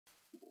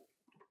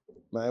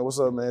Man, what's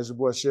up, man? It's your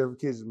boy Chefry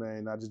Kitchen,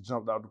 man. I just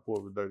jumped out the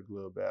porch with Dirty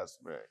Glove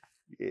Bastard, man.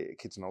 Yeah,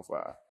 kitchen on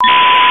fire.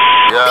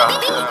 Yeah.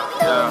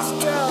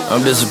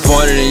 I'm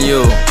disappointed in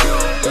you.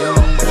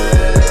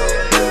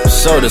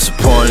 So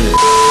disappointed.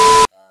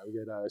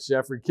 We got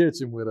Chefry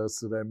Kitchen with us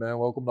today, man.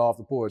 Welcome to Off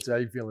the Porch. How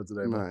you feeling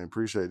today, man? Man,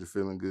 appreciate you.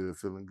 Feeling good,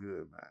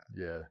 man.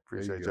 Yeah,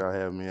 Appreciate y'all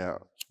having me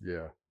out.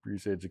 Yeah,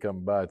 appreciate you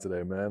coming by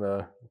today, man.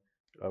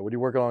 What are you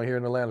working on here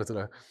in Atlanta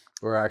today?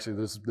 Or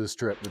actually, this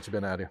trip that you've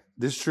been out here?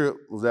 This trip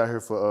was out here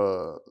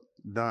for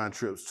Don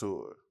Tripp's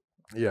tour.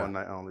 Yeah. One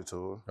night only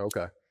tour.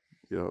 Okay. Out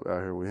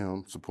here with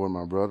him, supporting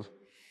my brother.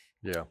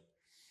 Yeah.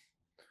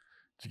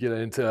 Did you get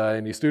into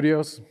any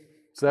studios,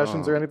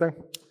 sessions or anything?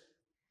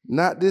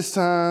 Not this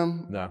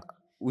time. No.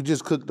 We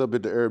just cooked up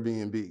at the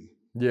Airbnb.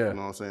 Yeah. You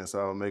know what I'm saying? So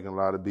I was making a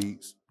lot of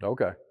beats.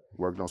 Okay.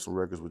 Worked on some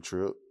records with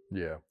Tripp.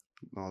 Yeah.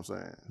 You know what I'm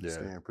saying? Yeah.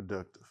 Staying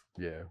productive.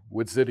 Yeah.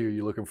 Which city are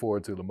you looking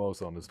forward to the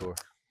most on this tour?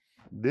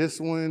 This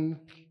one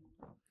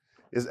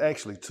is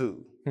actually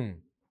two.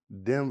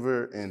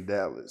 Denver and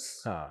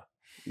Dallas. Huh.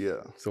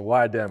 Yeah. So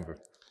why Denver?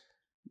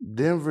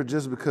 Denver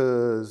just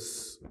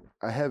because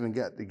I haven't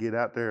got to get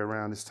out there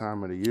around this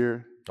time of the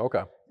year.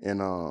 Okay.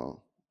 And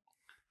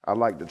I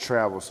like to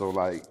travel, so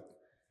like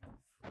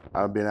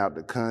I've been out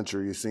the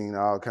country, seen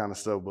all kind of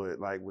stuff, but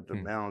like with the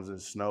mountains and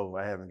snow,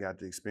 I haven't got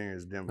to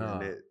experience Denver in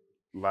that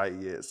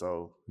light yet.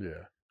 So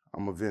yeah,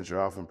 I'm gonna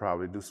venture off and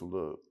probably do some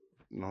little,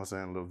 you know what I'm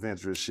saying, little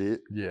venturous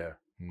shit. Yeah.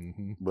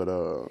 But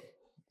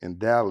in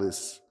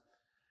Dallas,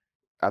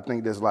 I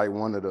think that's like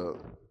one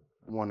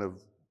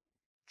of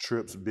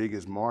Tripp's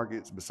biggest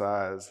markets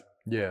besides,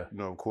 yeah, you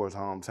know, of course,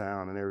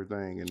 hometown and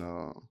everything. And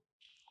I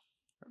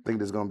think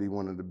that's gonna be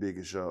one of the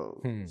biggest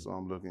shows. So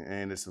I'm looking,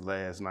 and it's the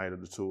last night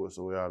of the tour,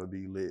 so we ought to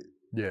be lit.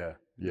 Yeah,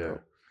 yeah.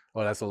 Yep.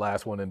 Oh, that's the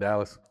last one in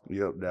Dallas?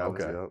 Yep,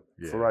 Dallas, Okay. yep.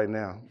 Yeah. For right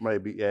now,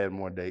 maybe add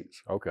more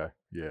dates. Okay,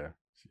 yeah,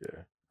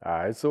 yeah. All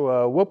right,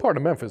 so what part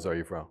of Memphis are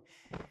you from?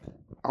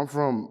 I'm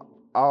from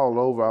all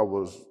over. I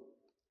was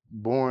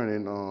born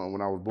in,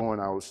 when I was born,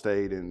 I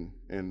stayed in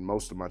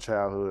most of my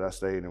childhood, I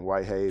stayed in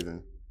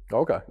Whitehaven.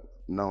 Okay.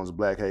 Known as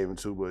Black Haven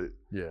too, but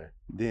yeah.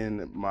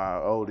 Then my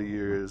older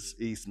years,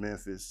 East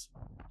Memphis,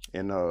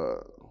 and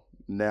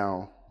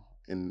now,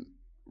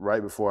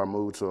 right before I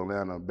moved to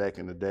Atlanta back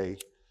in the day,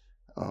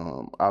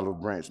 Olive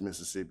Branch,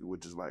 Mississippi,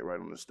 which is like right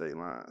on the state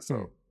line.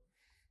 So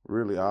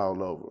really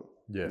all over.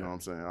 Yeah. You know what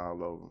I'm saying?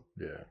 All over.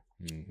 Yeah.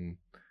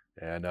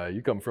 And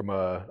you come from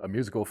a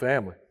musical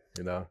family,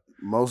 you know?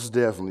 Most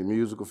definitely,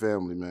 musical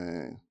family,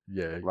 man.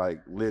 Yeah.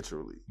 Like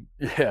literally.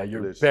 Yeah,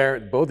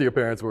 both of your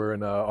parents were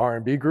in a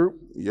R&B group?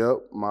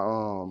 Yep.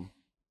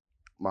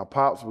 My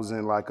pops was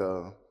in like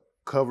a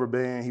cover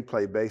band. He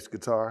played bass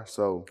guitar.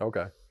 So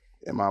okay.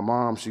 And my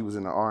mom, she was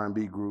in an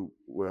R&B group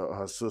with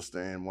her sister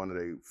and one of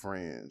their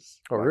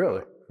friends. Oh, like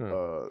really?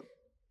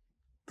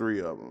 Three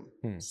of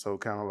them. So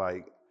kind of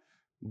like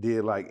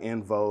did like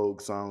In Vogue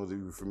songs, if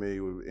you're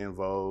familiar with In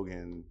Vogue,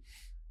 and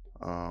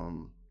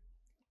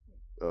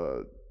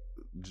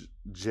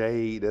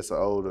Jade, that's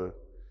an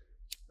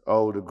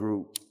older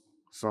group.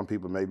 Some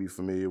people may be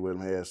familiar with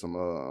them, had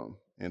some,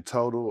 and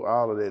Total,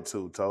 all of that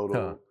too,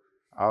 Total,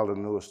 all the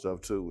newer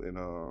stuff too. And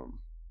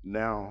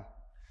now,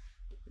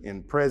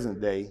 in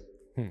present day,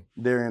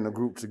 they're in a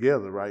group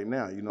together right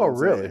now, you know what I'm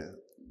really? saying?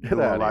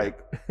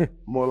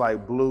 More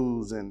like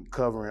blues and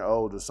covering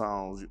older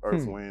songs,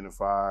 Earth, Wind and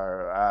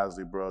Fire,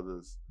 Isley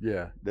Brothers,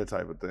 that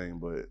type of thing.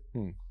 But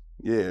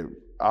yeah,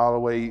 all the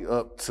way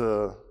up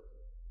to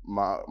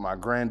my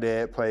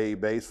granddad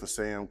played bass for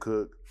Sam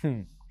Cooke.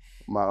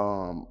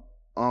 My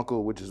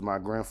uncle, which is my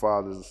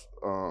grandfather's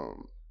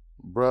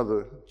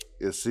brother,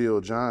 is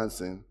Syl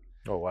Johnson.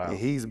 Oh, wow. And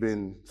he's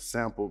been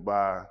sampled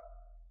by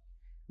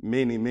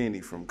many,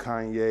 from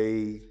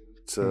Kanye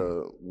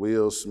to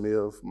Will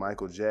Smith,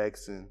 Michael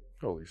Jackson.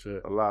 Holy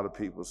shit. A lot of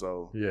people.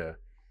 So yeah,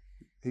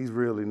 he's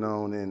really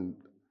known in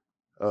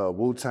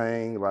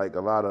Wu-Tang, like a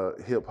lot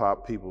of hip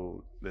hop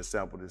people that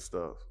sampled his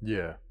stuff.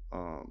 Yeah.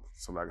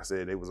 So like I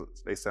said,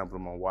 they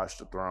sampled him on Watch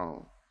the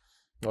Throne.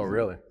 Oh,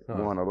 really?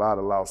 Won a lot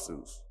of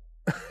lawsuits.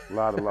 A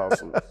lot of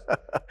lawsuits.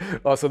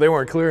 Oh, so they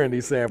weren't clearing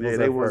these samples. Yeah,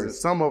 they wasn't.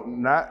 Some of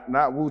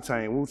not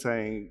Wu-Tang.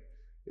 Wu-Tang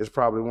is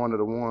probably one of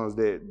the ones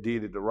that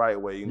did it the right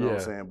way, you know what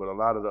I'm saying? But a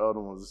lot of the other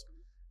ones,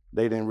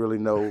 they didn't really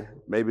know.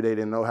 Maybe they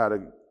didn't know how to,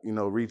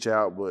 reach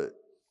out, but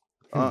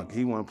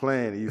he wasn't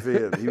playing, you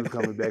feel me? He was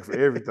coming back for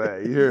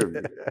everything, you hear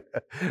me?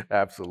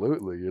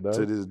 Absolutely, you know?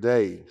 To this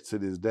day.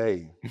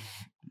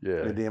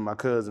 Yeah. And then my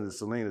cousin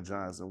is Syleena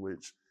Johnson,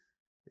 which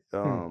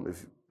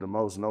if the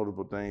most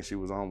notable thing she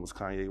was on was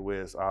Kanye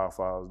West, All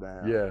Falls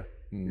Down. Yeah.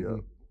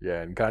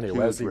 Yeah, and Kanye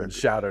West even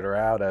shouted her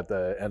out at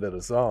the end of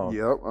the song.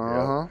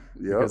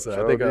 Because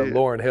I think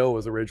Lauryn Hill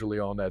was originally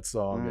on that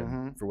song,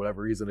 and for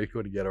whatever reason they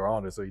couldn't get her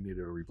on it, so he needed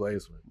a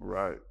replacement.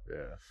 Right.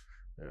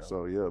 Yeah.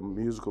 So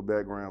musical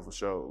background for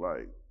sure.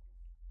 Like,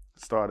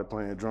 started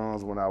playing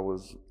drums when I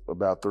was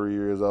about 3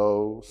 years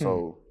old.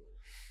 So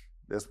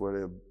that's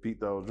where the beat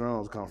those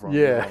drums come from.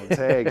 Yeah. All the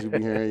tags you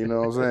be hearing, you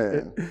know what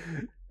I'm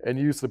saying? And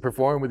you used to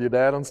perform with your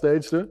dad on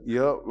stage too?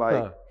 Yep,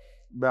 like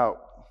about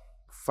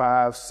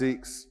 5,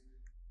 6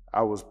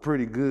 I was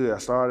pretty good. I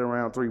started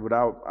around 3, but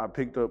I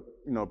picked up,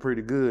 you know,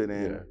 pretty good,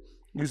 and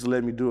used to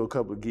let me do a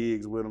couple of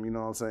gigs with him, you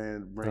know what I'm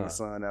saying? Bring his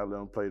son out, let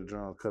him play the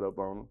drums, cut up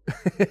on him.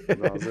 You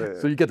know what I'm saying?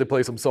 So you get to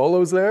play some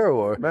solos there,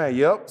 or? Man,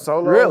 yep,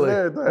 solos really? and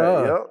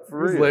everything. Yep, for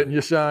real. He's letting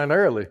you shine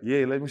early.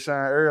 Yeah, let me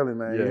shine early,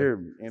 man. You hear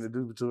me?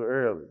 Introduce me to it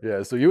early.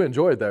 Yeah, so you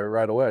enjoyed that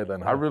right away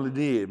then, huh? I really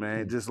did,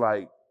 man. Just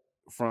like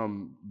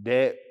from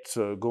that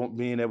to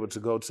being able to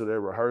go to their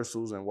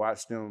rehearsals and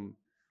watch them,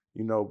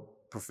 you know,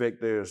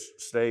 perfect their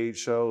stage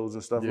shows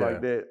and stuff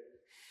like that.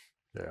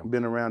 Yeah. I've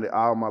been around it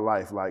all my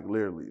life, like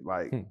literally.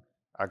 Like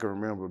I can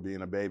remember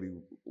being a baby,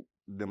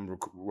 them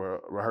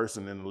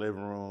rehearsing in the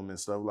living room and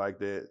stuff like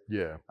that.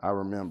 Yeah. I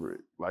remember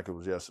it like it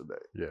was yesterday.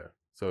 Yeah.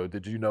 So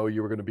did you know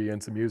you were going to be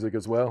into music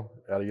as well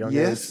at a young age?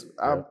 Yes,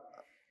 I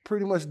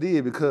pretty much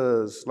did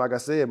because, like I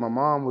said, my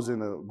mom was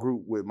in a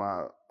group with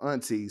my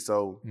auntie,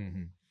 so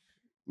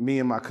me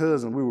and my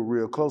cousin, we were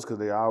real close because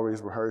they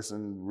always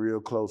rehearsing, real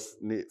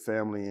close-knit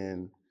family,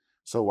 and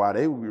so while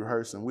they would be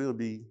rehearsing, we'll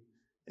be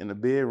in the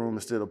bedroom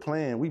instead of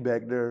playing, we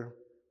back there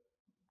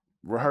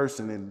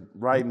rehearsing and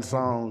writing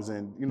songs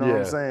and, you know what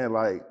I'm saying?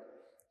 Like,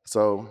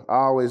 so I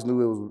always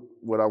knew it was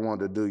what I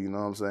wanted to do, you know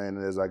what I'm saying?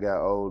 And as I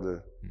got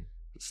older,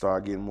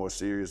 started getting more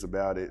serious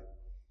about it.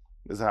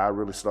 This is how I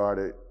really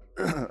started,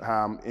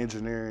 how I'm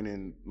engineering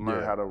and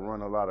learned how to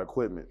run a lot of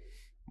equipment.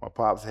 My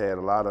pops had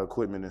a lot of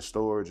equipment in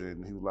storage,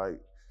 and he was like,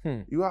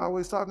 you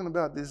always talking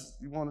about this,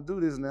 you want to do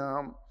this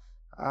now.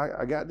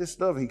 I got this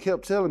stuff. He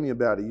kept telling me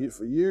about it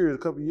for years, a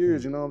couple of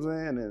years, you know what I'm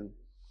saying? And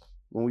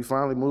when we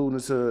finally moved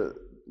into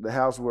the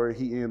house where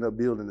he ended up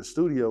building the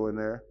studio in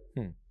there,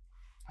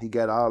 he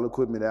got all the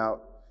equipment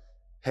out,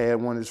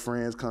 had one of his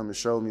friends come and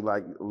show me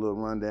like a little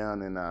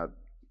rundown, and I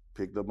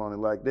picked up on it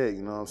like that,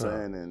 you know what I'm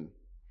saying? And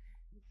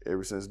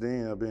ever since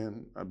then,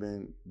 I've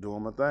been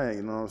doing my thing,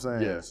 you know what I'm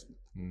saying? Yes.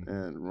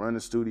 And running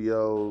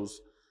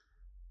studios,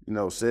 you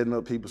know, setting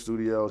up people's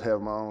studios,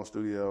 having my own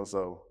studio,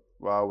 so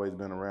I've always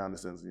been around it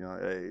since a young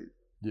age.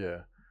 Yeah.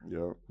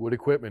 Yeah. What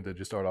equipment did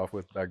you start off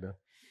with back then?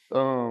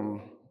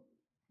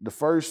 The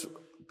first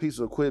piece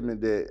of equipment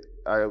that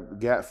I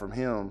got from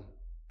him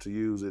to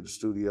use at the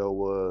studio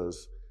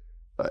was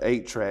an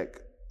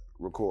 8-track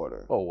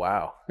recorder. Oh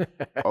wow.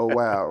 Oh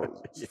wow.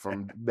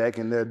 From back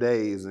in their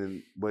days,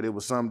 but it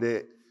was something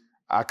that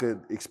I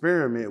could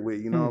experiment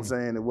with, you know what I'm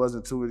saying? It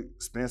wasn't too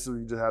expensive.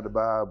 You just had to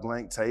buy a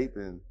blank tape,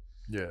 and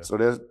so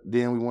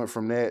then we went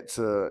from that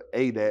to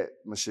ADAT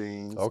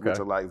machines, which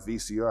are like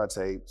VCR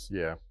tapes.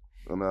 Yeah.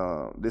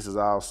 And this is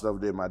all stuff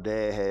that my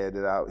dad had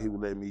that he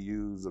would let me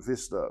use of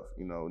his stuff,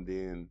 you know. And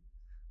then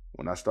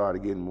when I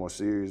started getting more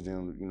serious,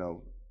 then, you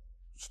know,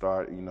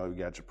 you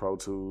got your Pro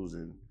Tools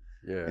and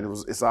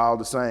it's all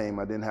the same.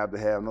 I didn't have to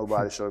have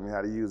nobody show me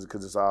how to use it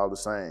because it's all the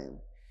same.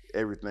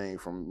 Everything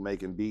from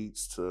making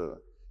beats to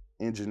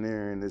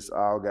engineering, it's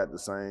all got the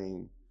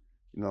same,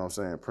 you know what I'm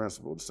saying,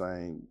 principle, the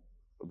same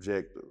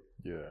objective.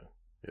 Yeah.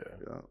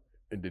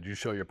 And did you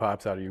show your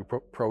pops how to use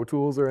Pro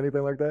Tools or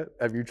anything like that?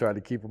 Have you tried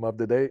to keep them up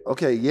to date?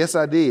 Okay, yes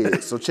I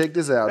did. So check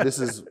this out. This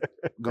is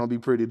gonna be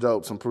pretty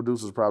dope. Some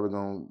producers probably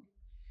gonna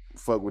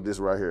fuck with this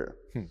right here.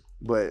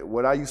 But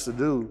what I used to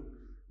do,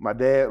 my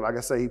dad, like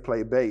I say, he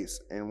played bass,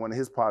 and one of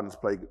his partners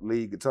played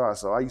lead guitar.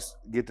 So I used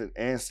to get them,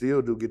 and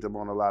still do get them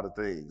on a lot of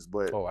things.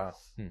 But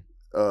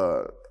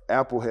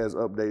Apple has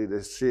updated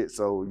this shit,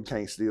 so you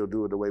can't still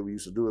do it the way we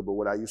used to do it. But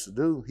what I used to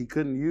do, he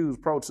couldn't use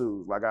Pro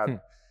Tools. Like I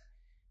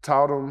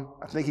taught him,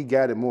 I think he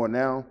got it more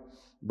now,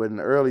 but in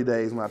the early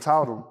days when I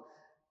taught him,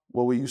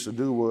 what we used to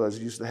do was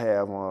used to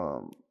have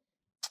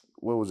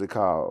what was it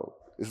called?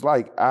 It's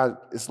like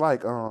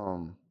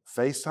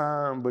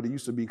FaceTime, but it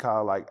used to be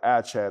called like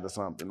iChat or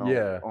something on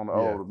the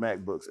old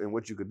MacBooks. And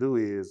what you could do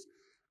is,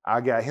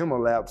 I got him a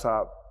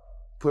laptop,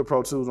 put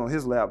Pro Tools on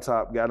his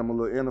laptop, got him a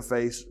little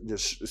interface,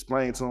 just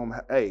explain to him,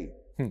 hey,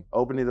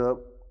 open it up,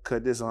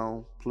 cut this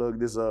on, plug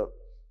this up.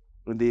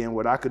 And then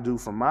what I could do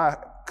from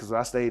because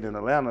I stayed in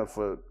Atlanta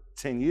for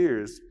 10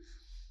 years,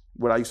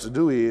 what I used to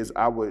do is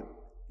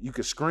you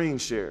could screen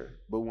share,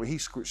 but when he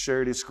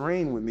shared his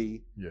screen with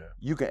me,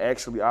 you can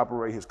actually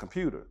operate his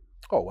computer.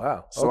 Oh,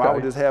 wow. So I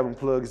would just have him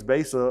plug his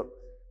bass up,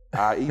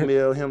 I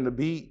email him the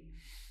beat,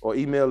 or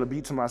email the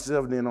beat to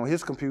myself, then on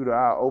his computer,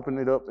 I'll open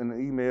it up in the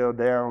email,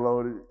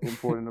 download it,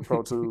 import it in the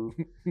Pro Tools,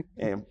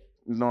 and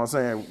you know what I'm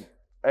saying?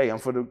 Hey,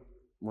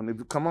 when they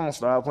come on,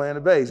 start playing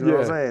the bass, you know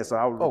what I'm saying? So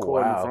I was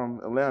recording from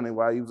Atlanta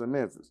while he was in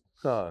Memphis.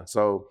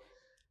 So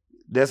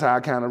that's how I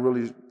kind of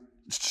really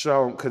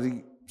show him, because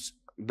he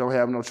don't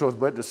have no choice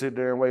but to sit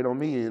there and wait on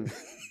me. And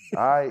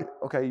all right,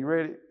 okay, you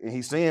ready? And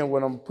he's seeing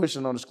what I'm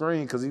pushing on the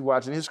screen because he's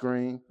watching his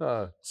screen.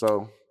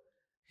 So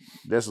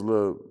that's a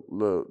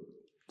little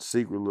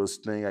secret little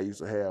thing I used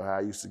to have, how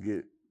I used to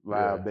get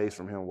live bass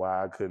from him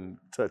while I couldn't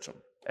touch him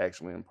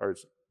actually in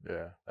person.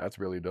 Yeah, that's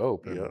really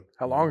dope. Yeah.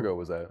 How long ago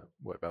was that?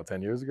 What, about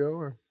 10 years ago?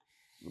 Or?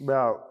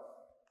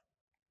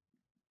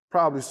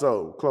 Probably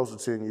so, close to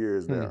 10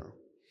 years now.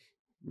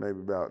 Maybe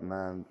about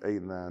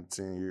 8, 9,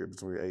 10 years,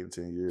 between 8 and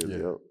 10 years.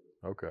 Yeah.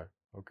 Okay.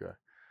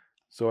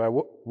 So at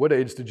what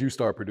age did you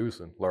start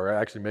producing or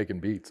actually making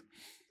beats?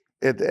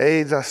 At the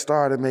age I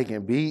started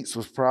making beats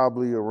was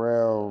probably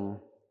around,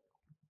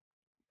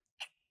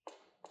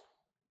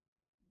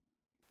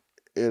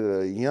 at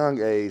a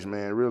young age,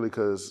 man, really,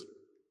 because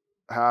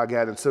how I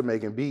got into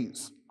making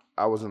beats,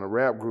 I was in a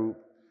rap group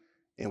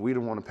and we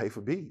didn't want to pay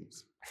for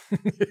beats.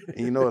 And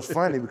you know, it's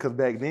funny because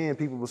back then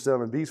people were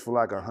selling beats for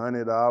like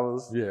 $100,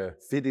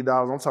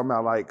 $50. I'm talking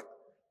about like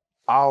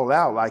all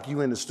out, like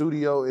you in the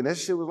studio, and that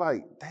shit was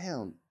like,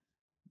 damn,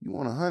 you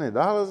want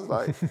 $100?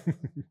 Like,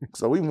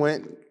 so we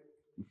went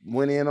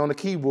in on the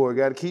keyboard,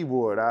 got a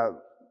keyboard. I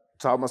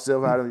taught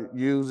myself how to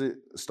use it,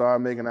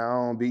 started making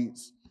our own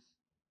beats.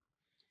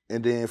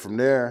 And then from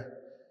there,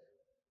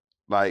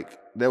 like,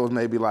 that was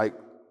maybe like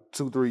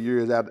 2-3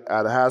 years out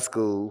of high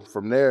school.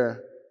 From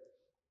there,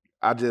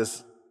 I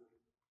just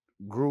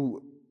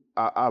grew,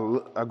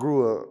 I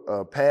grew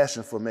a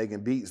passion for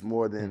making beats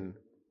more than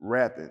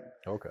rapping.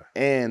 Okay.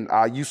 And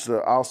I used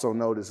to also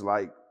notice,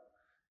 like,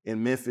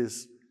 in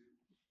Memphis,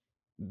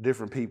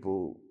 different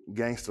people,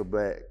 Gangsta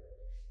Black,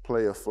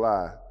 Player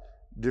Fly,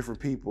 different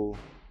people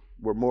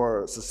were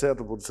more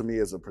susceptible to me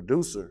as a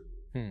producer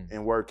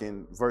and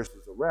working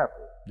versus a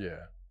rapper. Yeah.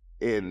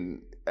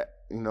 And,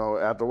 you know,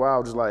 after a while, I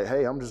was just like,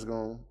 hey, I'm just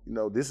gonna, you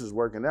know, this is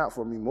working out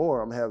for me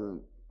more. I'm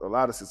having a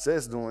lot of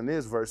success doing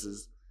this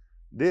versus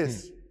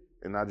this.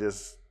 And I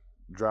just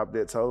dropped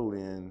that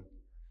totally and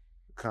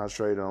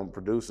concentrated on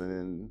producing.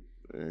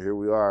 And here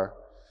we are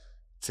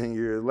 10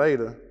 years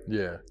later.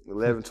 Yeah.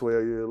 11,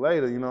 12 years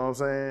later, you know what I'm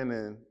saying?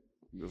 And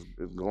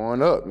it's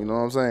going up, you know what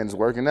I'm saying? It's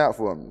working out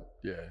for me.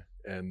 Yeah.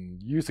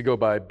 And you used to go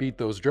by Beat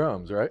Those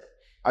Drums, right?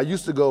 I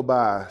used to go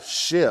by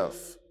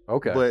Chef.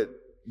 Okay. But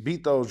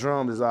Beat Those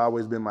Drums has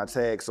always been my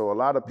tag. So a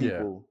lot of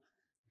people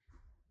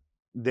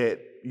that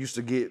used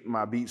to get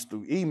my beats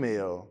through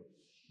email,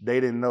 they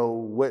didn't know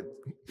what,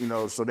 you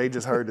know, so they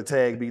just heard the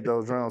tag Beat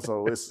Those Drums.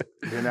 So it's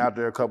been out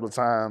there a couple of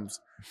times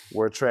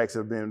where tracks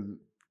have been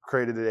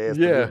credited as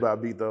produced by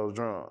Beat Those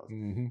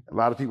Drums. A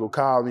lot of people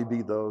call me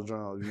Beat Those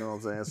Drums, you know what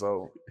I'm saying?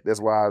 So that's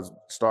why I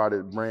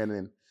started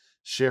branding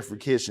Chefry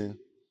Kitchen.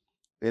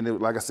 And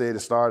it, like I said, it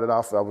started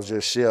off, I was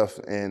just chef,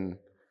 and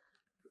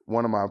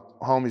one of my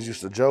homies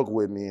used to joke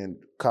with me and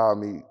call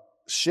me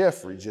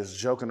Chefry, just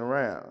joking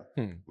around,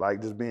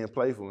 like just being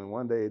playful. And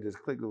one day it just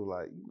clicked, it was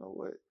like, you know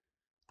what?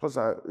 Plus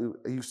I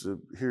used to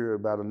hear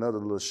about another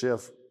little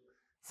chef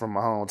from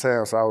my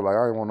hometown, so I was like,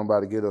 I didn't want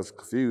nobody to get us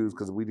confused,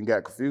 because we done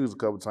got confused a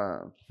couple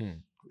times.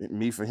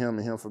 Me for him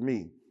and him for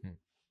me.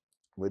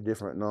 We're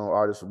different known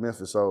artists from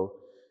Memphis. So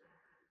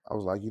I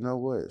was like, you know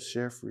what,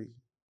 Chefry,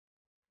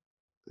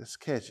 it's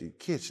catchy,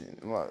 Kitchen.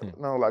 Like,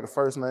 no, like a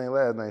first name,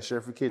 last name,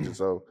 Chefry Kitchen.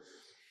 So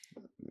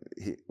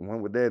he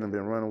went with that and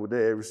been running with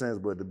that ever since.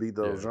 But to Beat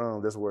Those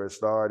Drums, that's where it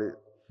started.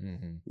 You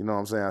know what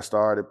I'm saying? I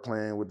started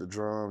playing with the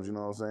drums, you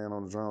know what I'm saying?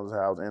 On the drums, how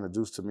I was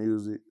introduced to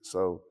music.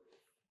 So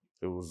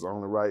it was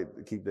only right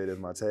to keep that as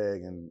my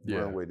tag and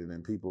run with it.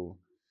 And people,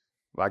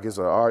 like, it's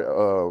a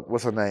art,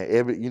 what's her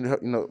name? You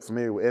know,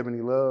 familiar with Ebony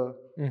Love?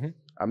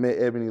 I met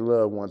Ebony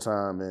Love one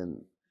time,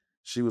 and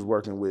she was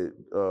working with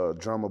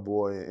Drumma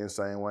Boy and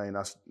Ensayne Wayne.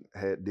 I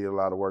did a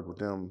lot of work with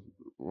them,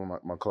 one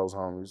of my close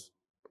homies.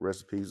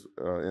 Rest in peace,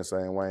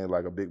 Ensayne Wayne,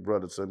 like a big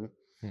brother to me.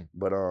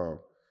 But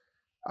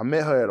I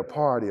met her at a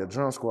party, a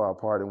drum squad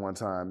party one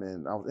time,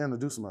 and I was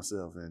introducing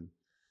myself, and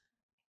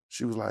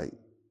she was like,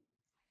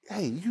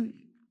 hey, you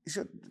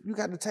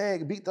got the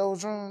tag, Beat Those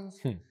Drums?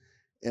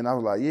 And I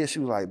was like, yeah. She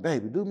was like,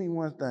 baby, do me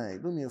one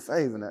thing, do me a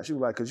favor now. She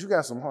was like, cause you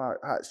got some hot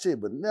shit,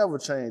 but never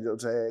change your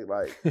tag.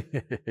 Like,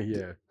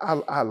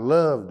 I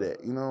love that,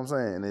 you know what I'm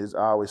saying? And it's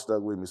always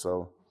stuck with me,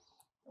 so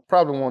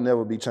probably won't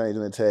never be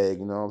changing the tag,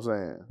 you know what I'm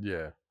saying?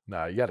 Yeah.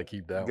 Nah, you got to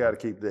keep that. You got to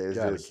keep that. You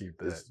got to keep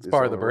that. It's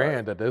part of the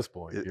brand at this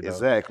point. You know?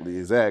 Exactly.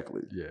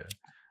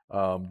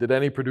 Yeah. Did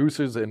any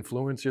producers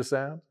influence your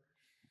sound?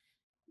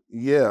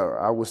 Yeah,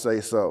 I would say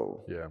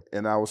so. Yeah.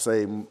 And I would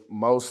say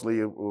mostly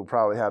it will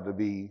probably have to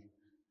be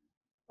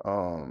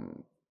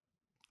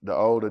the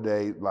older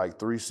days, like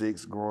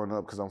 3-6 growing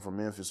up, because I'm from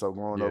Memphis, so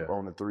growing up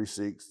on the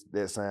 3-6,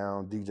 that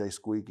sound, DJ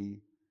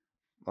Squeeky,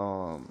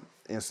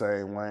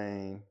 Ensayne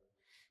Wayne,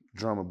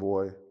 Drumma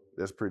Boy,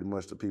 that's pretty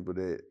much the people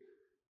that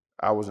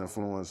I was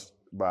influenced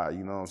by,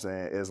 you know what I'm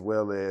saying, as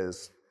well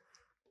as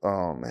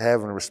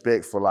having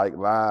respect for like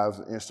live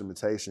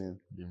instrumentation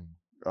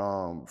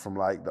from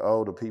like the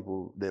older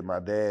people that my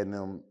dad and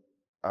them,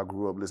 I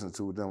grew up listening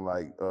to with them,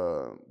 like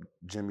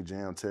Jimmy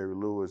Jam, Terry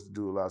Lewis,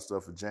 do a lot of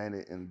stuff with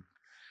Janet, and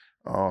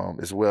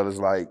as well as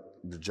like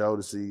the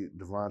Jodeci,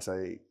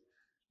 Devontae,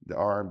 the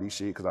R&B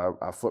shit, because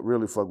I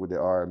really fuck with the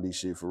R&B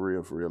shit for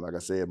real. Like I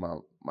said,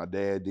 my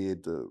dad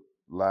did the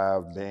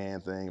live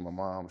band thing. My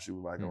mom, she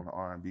was like on the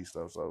R&B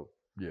stuff, so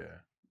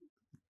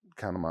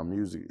kind of my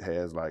music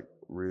has like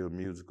real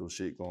musical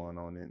shit going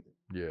on in it.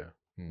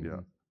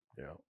 Yeah.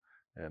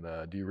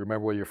 And do you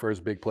remember what your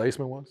first big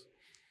placement was?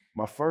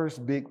 My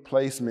first big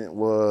placement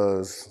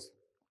was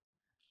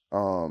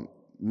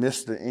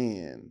Mr.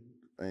 N,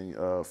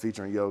 and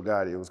featuring Yo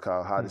Gotti. It was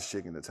called Hottest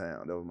Chick in the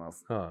Town. That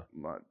was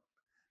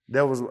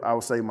that was, I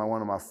would say,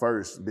 one of my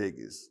first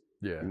biggest.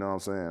 Yeah. You know what I'm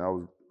saying? I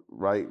was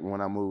right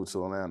when I moved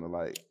to Atlanta,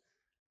 like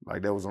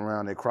like that was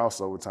around that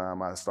crossover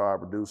time. I started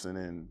producing,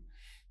 and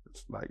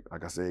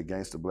like I said,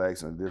 Gangsta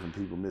Blacks and different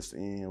people. Mr.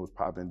 N was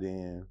popping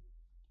then,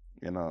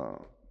 and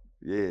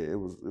yeah, it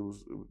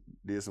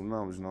did some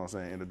numbers. You know what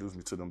I'm saying? Introduced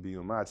me to them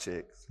BMI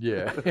checks.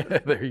 Yeah,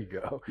 there you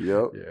go.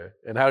 Yep. Yeah.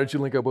 And how did you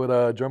link up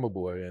with Drumma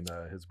Boy and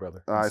his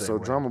brother? All right, so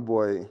Drumma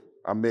Boy,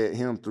 I met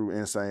him through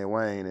Ensayne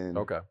Wayne, and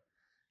okay.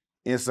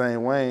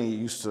 Ensayne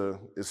Wayne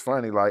it's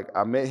funny, like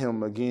I met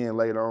him again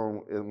later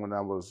on when I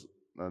was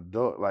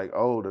adult, like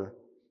older,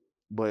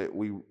 but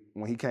when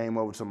he came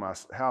over to my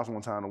house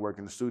one time to work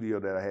in the studio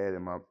that I had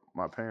in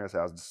my parents'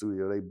 house, the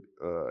studio they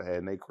had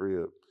in their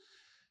crib,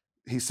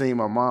 he seen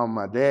my mom and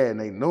my dad and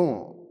they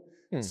knew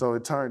him. So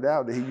it turned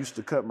out that he used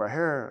to cut my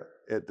hair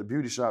at the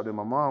beauty shop that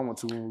my mom went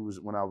to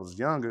when I was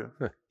younger.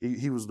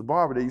 He was the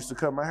barber that used to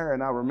cut my hair,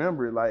 and I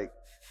remember it like,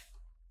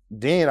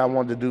 then I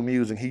wanted to do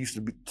music. He used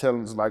to be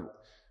telling us like,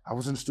 I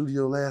was in the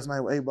studio last night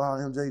with 8-Ball,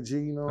 MJG,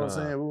 you know what I'm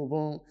saying? Boom,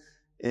 boom.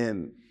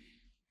 And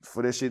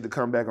for that shit to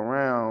come back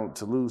around,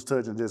 to lose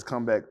touch and just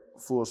come back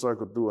full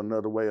circle through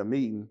another way of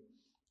meeting,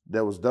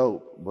 that was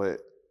dope. But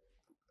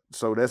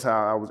so that's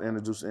how I was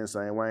introduced to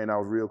Ensayne Wayne. I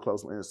was real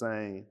close with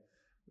Ensayne.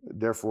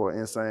 Therefore,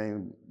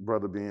 Ensayne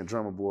brother being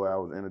Drumma Boy, I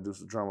was introduced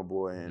to Drumma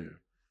Boy, and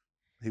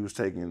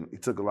he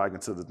took a liking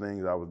to the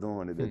things I was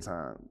doing at that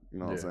time. You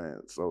know what I'm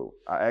saying? So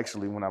I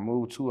actually, when I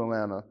moved to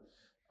Atlanta,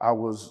 I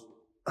was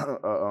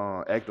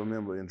active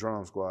member in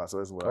drum squad, so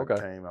that's what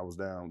I was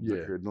down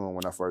here doing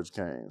when I first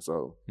came.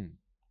 So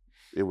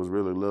it was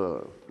really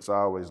love. It's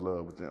always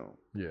love with them.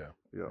 Yeah.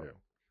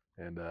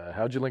 And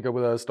how'd you link up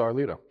with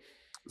Starlito?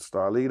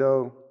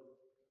 Starlito,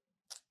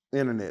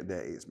 internet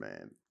days,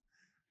 man.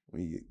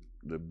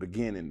 The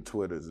beginning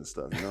Twitters and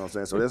stuff, you know what I'm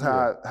saying? So that's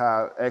how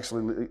I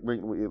actually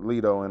linked with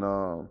Lito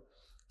and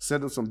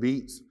sent him some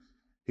beats.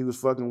 He was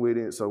fucking with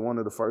it. So one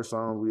of the first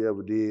songs we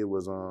ever did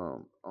was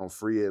on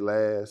Free at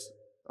Last.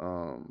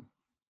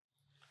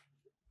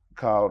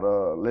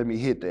 Called Let Me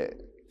Hit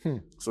That.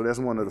 So that's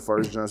one of the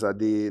first joints I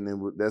did,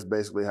 and that's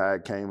basically how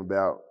it came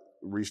about.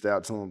 Reached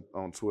out to him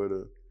on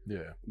Twitter.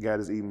 Yeah. Got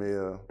his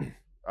email.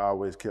 I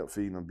always kept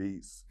feeding him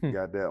beats.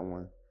 Got that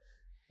one.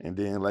 And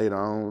then later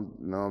on,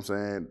 you know what I'm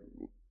saying,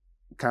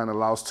 kind of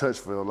lost touch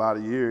for a lot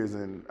of years,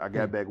 and I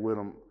got back with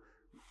him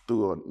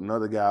through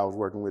another guy I was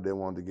working with that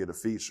wanted to get a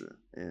feature.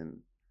 And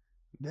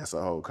that's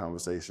a whole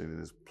conversation in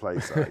this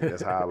place. Like,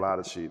 that's how a lot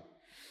of shit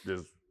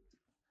just,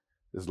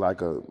 it's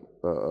like a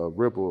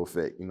ripple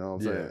effect, you know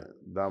what I'm saying?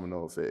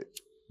 Domino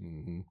effect.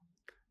 Mm-hmm.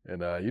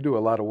 And you do a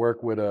lot of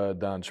work with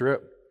Don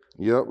Tripp.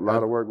 Yep, a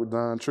lot of work with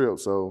Don Tripp.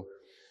 So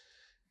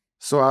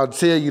I'll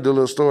tell you the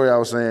little story I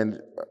was saying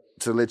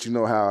to let you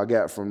know how I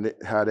got from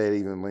how that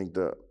even linked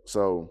up.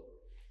 So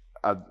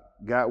I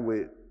got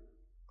with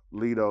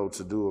Lito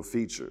to do a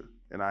feature,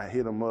 and I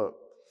hit him up,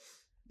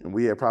 and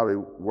we had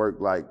probably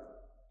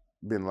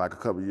been like a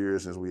couple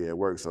years since we had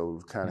worked, so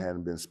we kind of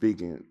hadn't been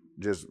speaking,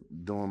 just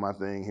doing my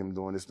thing, him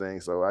doing his thing.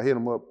 So I hit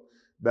him up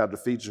about the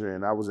feature,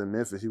 and I was in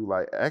Memphis. He was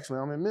like, actually,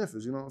 I'm in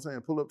Memphis, you know what I'm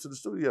saying? Pull up to the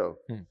studio.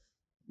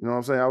 You know what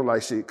I'm saying? I was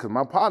like, shit, because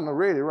my partner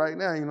ready right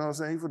now, you know what I'm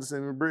saying? He finna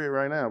send me bread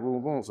right now,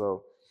 boom, boom.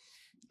 So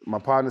my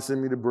partner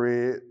sent me the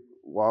bread,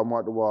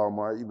 Walmart to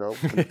Walmart, you know,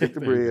 pick the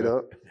bread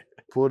up,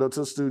 pulled up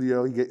to the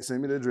studio,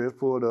 sent me the address,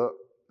 pulled up,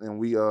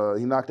 and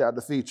he knocked out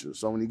the feature.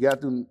 So when he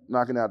got through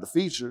knocking out the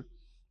feature,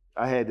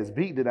 I had this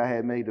beat that I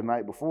had made the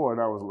night before,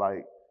 and I was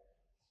like,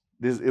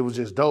 it was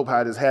just dope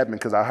how this happened,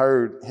 because I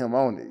heard him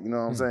on it, you know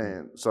what I'm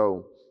saying?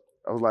 So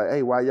I was like,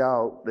 hey, why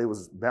they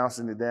was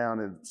bouncing it down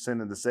and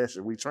sending the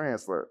session, we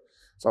transferred.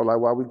 So I was like,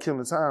 while we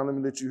killing time, let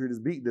me let you hear this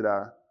beat that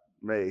I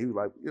made. He was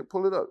like, yeah,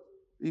 pull it up,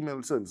 email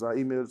it to me. So I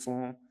emailed it to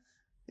him,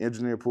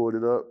 engineer pulled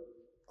it up,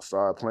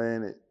 started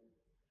playing it,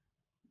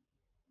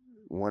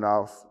 went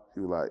off,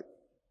 he was like,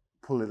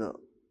 pull it up.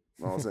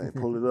 You know what I'm saying?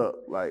 Pull it up,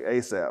 like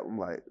ASAP. I'm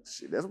like,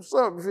 shit, that's what's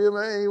up, you feel me?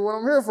 That ain't what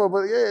I'm here for,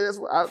 but yeah, that's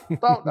what I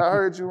thought I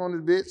heard you on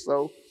this bitch.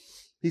 So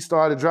he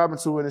started dropping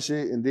to it and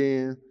shit, and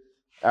then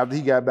after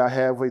he got about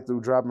halfway through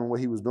dropping what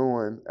he was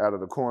doing out of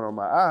the corner of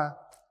my eye,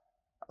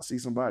 I see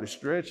somebody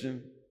stretching,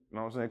 you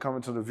know what I'm saying,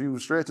 coming to the view,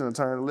 stretching and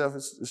turning left,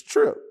 it's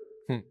Tripp.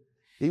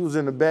 He was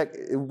in the back,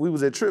 we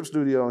was at Tripp's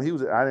studio,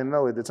 and I didn't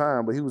know at the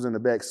time, but he was in the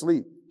back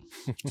sleep.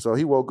 So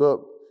he woke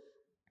up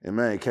and,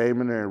 man,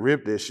 came in there and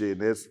ripped that shit,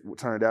 and that's what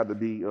turned out to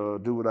be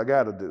do what I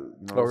gotta do.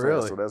 You know what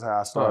I'm saying? So that's how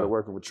I started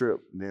working with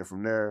Tripp. And then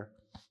from there,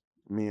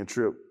 me and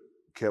Tripp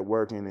kept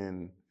working,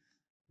 and,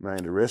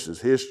 man, the rest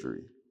is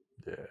history.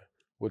 Yeah.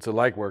 What's it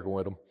like working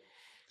with him?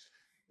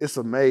 It's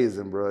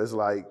amazing, bro. It's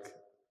like,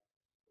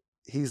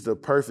 he's the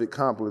perfect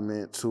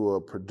complement to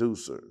a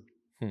producer.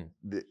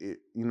 You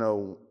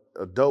know,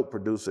 a dope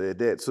producer at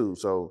that too.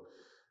 So,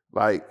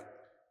 like,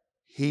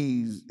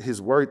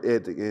 his work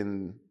ethic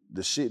and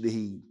the shit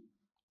that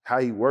how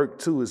he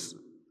worked too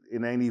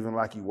it ain't even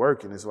like he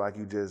working. It's like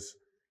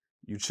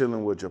you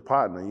chilling with your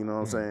partner. You know what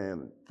I'm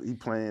saying? He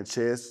playing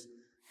chess.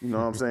 You know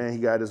what I'm saying? He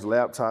got his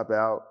laptop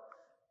out.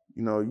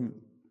 You know,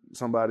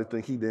 somebody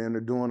think he down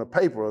there doing a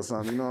paper or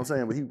something. You know what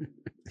I'm saying?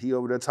 But he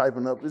over there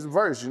typing up his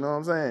verse. You know what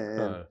I'm saying?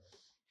 And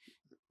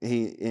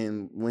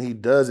when he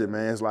does it,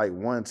 man, it's like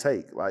one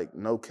take, like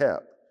no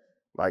cap,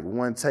 like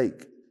one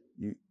take.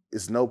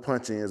 It's no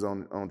punch-ins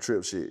on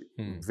trip shit.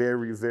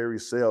 Very, very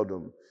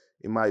seldom.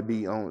 It might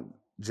be on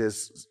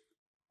just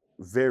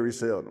very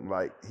seldom.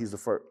 Like he's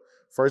the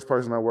first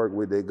person I work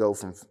with that go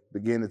from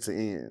beginning to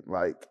end,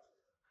 like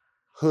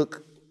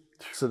hook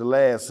to the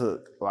last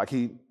hook. Like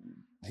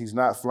he's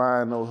not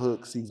flying no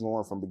hooks. He's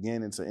going from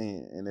beginning to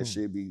end, and that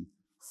shit be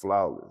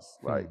flawless.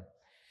 Like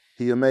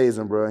he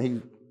amazing, bro. He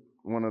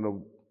one of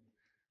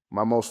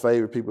my most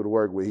favorite people to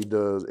work with. He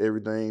does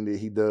everything that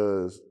he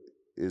does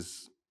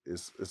is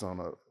on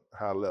a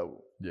high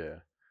level. Yeah.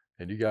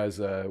 And you guys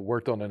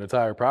worked on an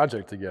entire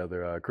project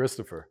together,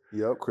 Christopher.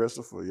 Yep,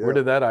 Christopher, yeah. Where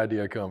did that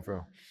idea come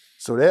from?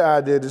 So that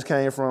idea just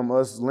came from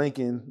us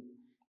linking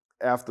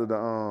after the,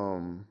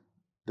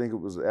 I think it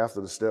was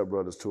after the Step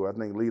Brothers tour. I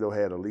think Lito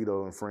had a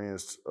Lito and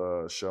Friends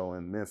show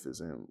in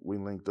Memphis, and we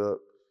linked up,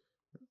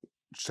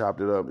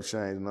 chopped it up,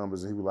 exchanged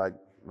numbers, and he was like,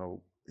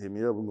 hit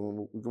me up,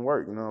 we can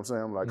work, you know what I'm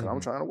saying? I'm like, I'm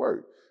trying to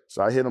work.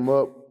 So I hit him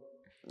up,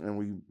 and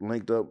we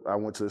linked up. I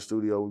went to the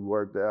studio, we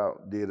worked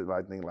out, did it,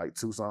 I think, like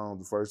 2 songs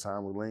the first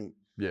time we linked.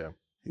 Yeah.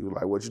 He was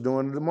like, what you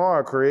doing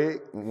tomorrow,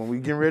 Craig? When we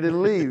getting ready to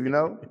leave,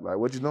 Like,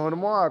 what you doing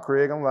tomorrow,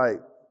 Craig? I'm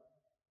like,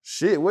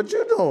 shit, what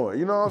you doing?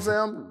 You know what I'm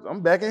saying?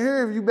 I'm back in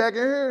here if you back in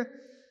here.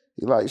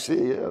 He like, shit,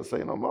 yeah,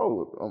 say no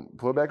more.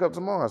 Pull back up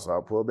tomorrow. So I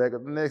pulled back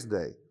up the next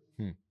day.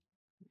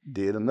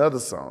 Did another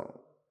song.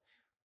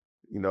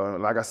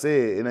 Like I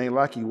said, it ain't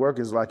like you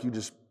working, it's like you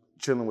just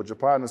chilling with your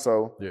partner.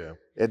 So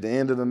at the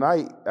end of the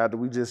night, after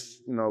we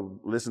just,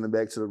 listening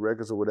back to the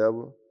records or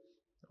whatever,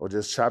 or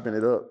just chopping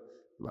it up,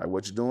 like,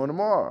 what you doing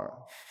tomorrow?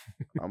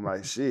 I'm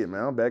like, shit,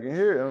 man, I'm back in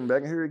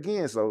here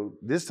again. So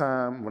this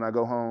time when I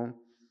go home,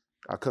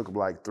 I cook up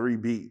like 3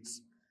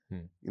 beats.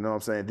 You know what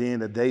I'm saying? Then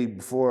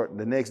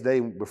the next day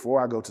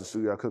before I go to the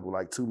studio, I cook up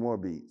like 2 more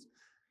beats.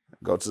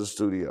 Go to the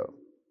studio.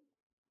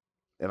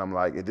 And I'm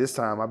like, at this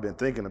time I've been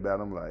thinking about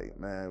it, I'm like,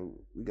 man,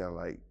 we got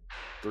like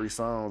 3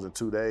 songs in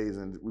 2 days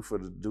and we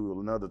finna do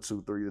another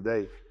 2, 3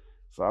 today.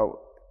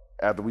 So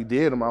after we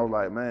did them, I was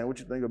like, man, what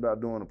you think about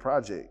doing a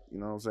project? You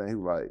know what I'm saying? He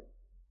was like,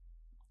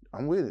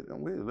 I'm with it.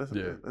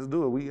 Let's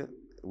do it.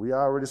 We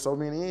already so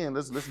many in.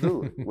 Let's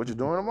do it. What you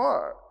doing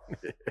tomorrow?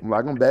 I'm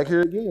like, I'm back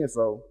here again.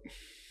 So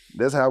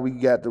that's how we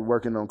got to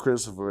working on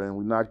Christopher, and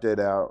we knocked that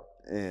out.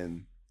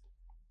 And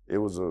it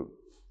was a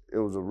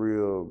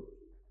real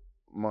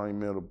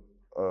monumental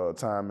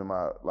time in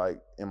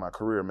my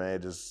career, man.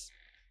 Just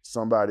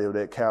somebody of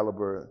that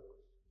caliber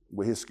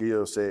with his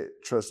skill set,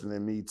 trusting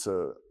in me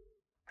to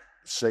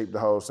shape the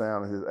whole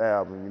sound of his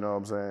album. You know what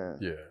I'm saying?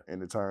 Yeah.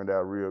 And it turned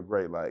out real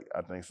great. Like,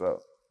 I think so.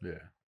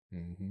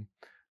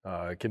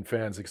 Yeah. Can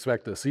fans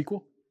expect a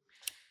sequel?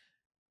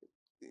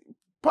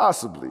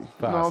 Possibly. You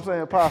know what I'm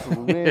saying?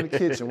 Possibly. We in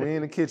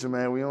the kitchen,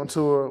 man. We on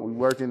tour. We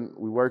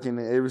working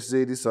in every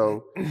city.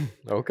 So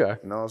okay.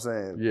 You know what I'm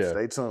saying? Yeah.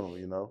 Stay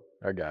tuned,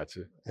 I got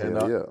you.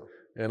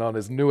 And on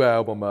his new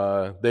album,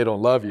 They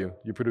Don't Love You,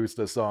 you produced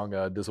the song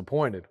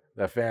Disappointed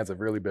that fans have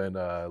really been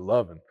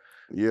loving.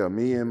 Yeah,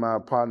 me and my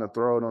partner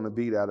Throw It on the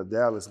Beat out of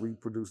Dallas, we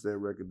produced that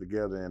record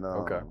together, and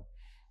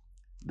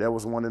that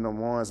was one of them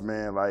ones,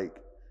 man, like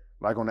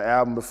on the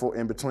album before,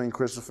 in between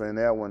Christopher and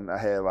that one, I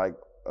had like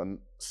a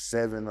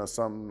 7 or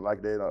something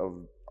like that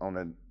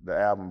on the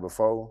album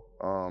before,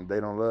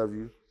 They Don't Love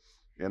You.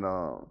 And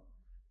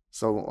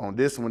so on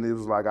this one, it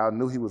was like I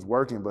knew he was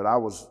working, but I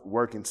was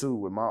working too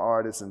with my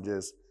artists and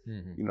just,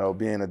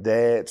 being a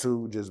dad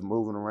too, just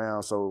moving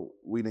around. So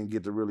we didn't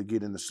get to really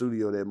get in the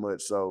studio that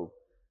much. So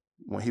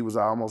when he was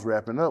almost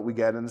wrapping up, we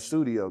got in the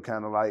studio,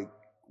 kind of like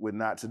with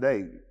Not Today.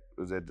 It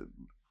was at the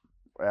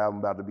album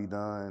about to be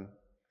done.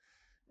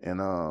 And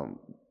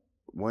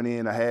went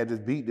in, I had this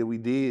beat that we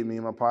did, me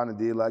and my partner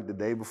did like the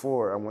day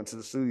before. I went to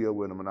the studio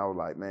with him and I was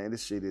like, man,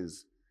 this shit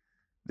is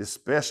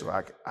special.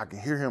 I can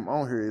hear him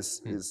on here.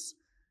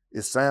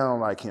 It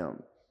sound like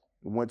him.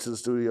 We went to the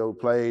studio,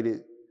 played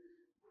it.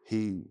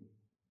 He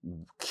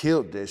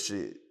killed that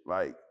shit.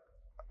 Like,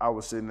 I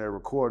was sitting there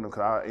recording him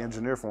because I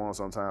engineer for him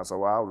sometimes. So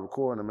while I was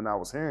recording him and I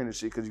was hearing this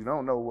shit, because you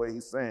don't know what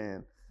he's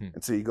saying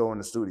until you go in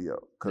the studio.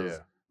 Because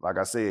like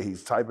I said,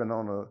 he's typing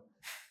on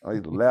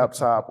either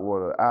laptop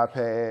or the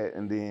iPad,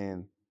 and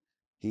then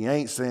he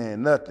ain't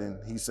saying nothing.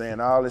 He's saying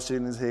all this shit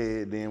in his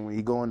head. Then when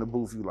he go in the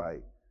booth, you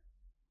like,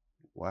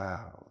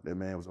 wow, that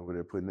man was over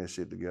there putting that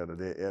shit together.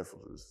 That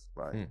effortless,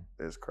 like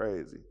that's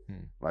crazy.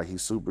 Like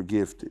he's super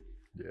gifted.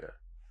 Yeah.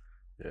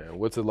 Yeah.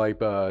 What's it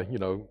like,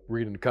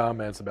 reading the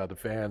comments about the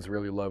fans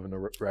really loving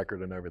the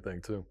record and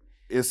everything too?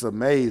 It's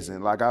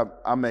amazing. Like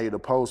I made a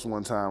post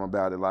one time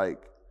about it.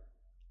 Like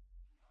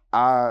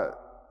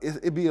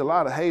it'd be a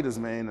lot of haters,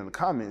 man, in the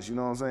comments, you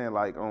know what I'm saying?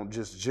 Like on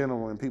just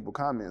general in people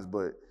comments,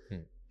 but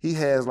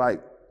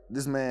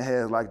this man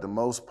has like the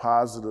most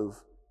positive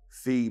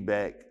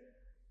feedback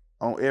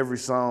on every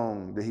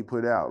song that he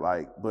put out.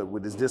 Like, but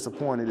with this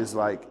Disappointed, it's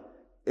like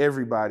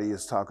everybody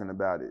is talking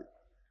about it.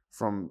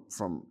 From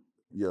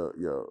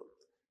your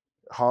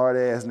hard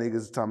ass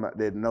niggas talking about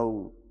that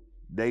know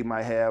they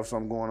might have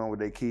something going on with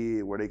their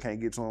kid where they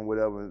can't get to them,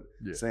 whatever,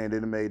 saying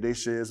that they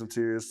shed some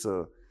tears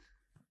to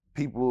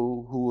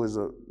people who is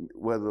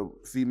whether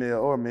female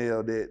or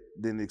male that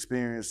didn't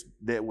experience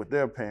that with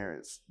their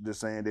parents, just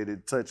saying that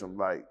it touched them,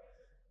 like,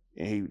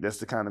 and that's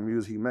the kind of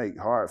music he make,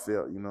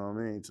 heartfelt, you know what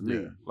I mean, to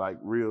me, like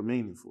real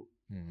meaningful.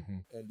 Mm-hmm.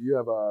 And do you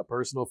have a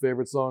personal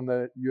favorite song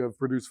that you have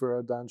produced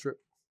for Don Trip?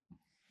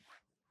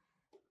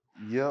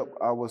 Yep,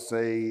 I would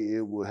say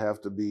it would have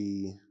to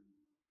be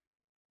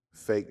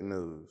Fake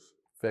News.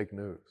 Fake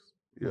News.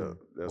 Yeah,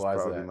 that's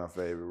probably my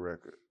favorite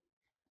record.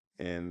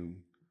 And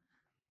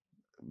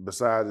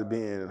besides it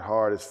being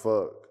hard as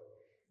fuck,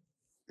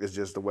 it's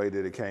just the way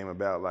that it came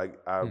about. Like,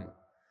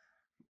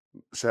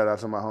 shout out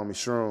to my homie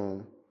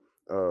Shroom.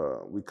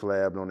 We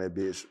collabed on that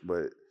bitch.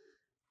 But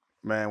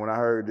man, when I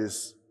heard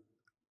this,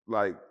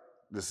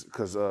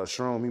 because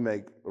Shroom, he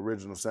make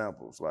original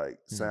samples, like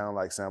sound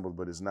like samples,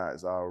 but it's not.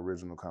 It's all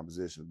original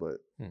compositions. But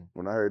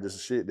when I heard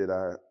this shit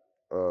that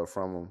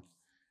from him,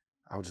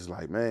 I was just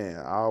like, man,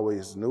 I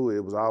always knew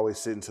it was always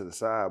sitting to the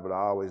side, but I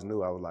always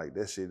knew, I was like,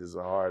 that shit is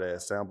a hard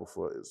ass sample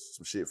for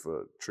some shit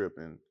for Trip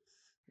and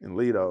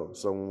Lito.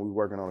 So when we were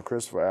working on the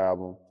Christopher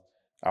album,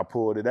 I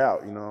pulled it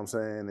out, you know what I'm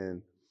saying?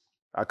 And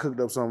I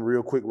cooked up something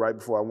real quick right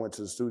before I went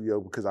to the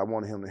studio because I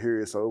wanted him to hear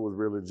it. So it was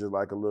really just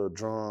like a little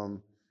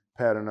drum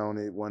pattern on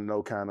it. Wasn't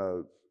no kind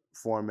of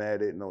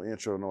formatted, no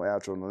intro, no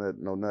outro,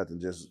 no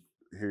nothing. Just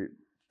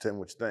tell me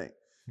what you think.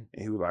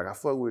 And he was like, I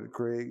fuck with it,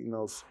 Craig. You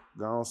know,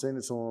 go on, send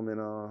it to him,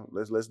 and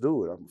let's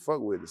do it. I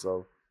fuck with it.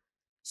 So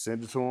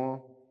sent it to him,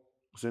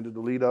 sent it to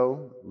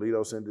Lito.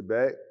 Lito sent it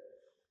back,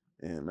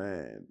 and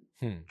man,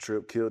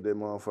 Trip killed that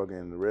motherfucker,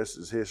 and the rest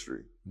is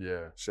history.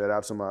 Yeah. Shout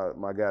out to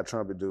my guy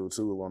Trumpet dude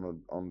too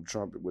on the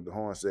trumpet with the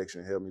horn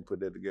section. Helped me put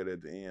that together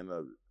at the end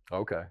of it.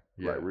 Okay.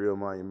 Yeah. Like real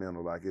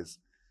monumental. Like it's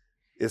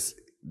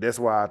that's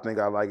why I think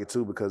I like it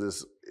too,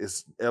 because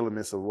it's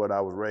elements of what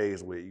I was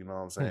raised with. You know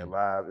what I'm saying?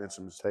 Live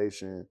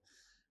instrumentation.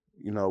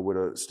 You know, with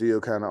a still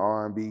kind of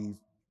R&B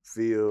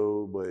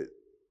feel, but,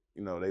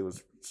 you know, they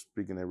was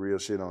speaking that real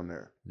shit on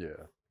there. Yeah.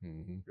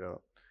 Mm-hmm. Yeah.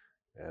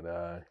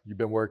 And you've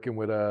been working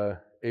with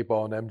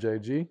 8Ball and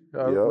MJG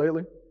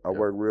lately? I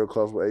work real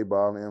close with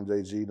 8Ball and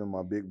MJG, them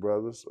my big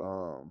brothers.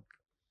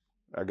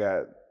 I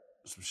got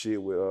some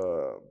shit with,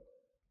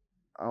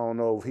 I don't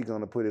know if he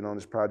gonna put it on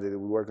this project that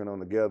we're working on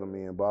together,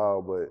 me and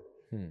Ball, but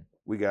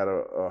we got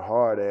a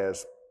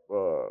hard-ass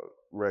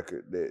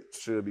record that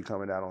should be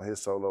coming out on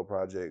his solo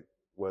project.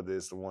 Whether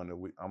it's the one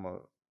that I'm going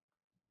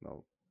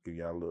to give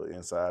y'all a little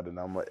insight and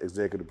I'm going to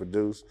executive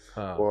produce,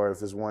 or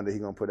if it's one that he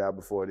going to put out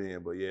before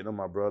then. But yeah, they're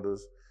my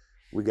brothers.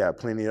 We got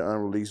plenty of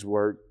unreleased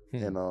work,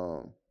 and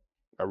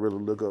I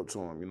really look up to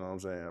them, you know what I'm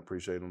saying? I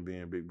appreciate them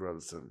being big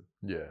brothers to me.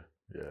 Yeah.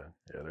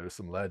 There's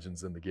some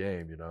legends in the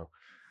game, you know?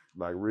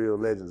 Like real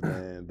legends,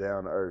 man,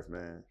 down to earth,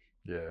 man.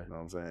 Yeah. You know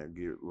what I'm saying?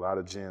 Get a lot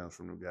of gems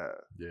from them guys.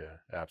 Yeah,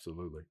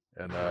 absolutely.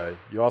 And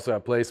you also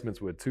have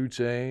placements with 2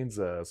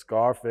 Chainz,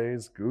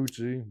 Scarface,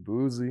 Gucci,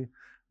 Boozy,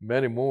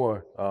 many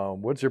more.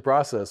 What's your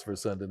process for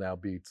sending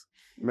out beats?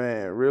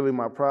 Man, really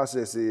my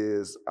process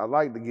is I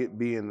like to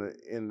be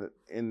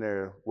in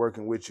there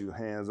working with you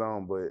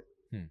hands-on, but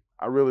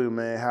I really,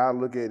 man, how I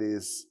look at it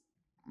is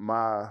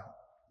my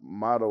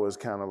motto is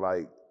kind of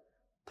like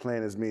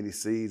plant as many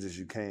seeds as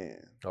you can.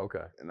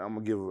 Okay. And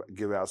I'm gonna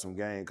give out some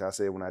game, because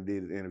I said when I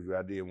did the interview,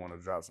 I did want to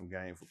drop some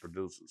game for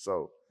producers.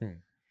 So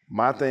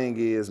my thing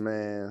is,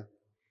 man,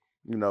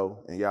 you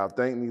know, and y'all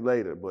thank me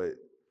later, but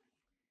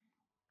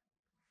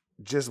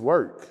just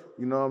work.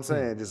 You know what I'm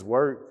saying? Just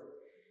work,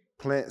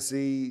 plant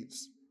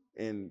seeds,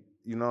 and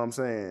you know what I'm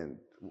saying?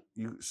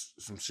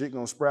 Some shit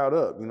gonna sprout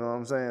up, you know what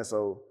I'm saying?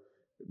 So,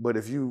 but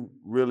if you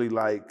really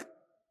like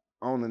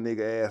on the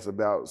nigga ass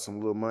about some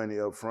little money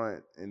up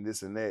front and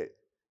this and that,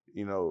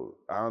 you know,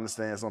 I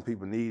understand some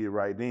people need it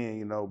right then,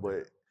 you know,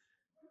 but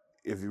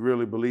if you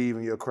really believe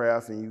in your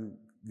craft and you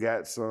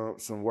got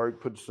some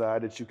work put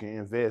aside that you can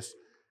invest,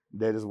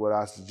 that is what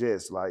I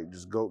suggest. Like,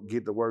 just go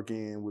get the work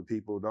in with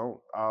people. Don't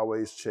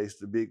always chase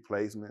the big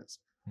placements.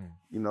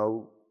 You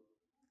know,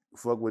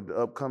 fuck with the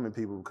upcoming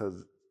people,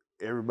 because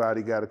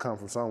everybody got to come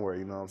from somewhere,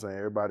 you know what I'm saying?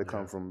 Everybody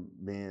come from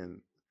being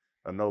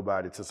a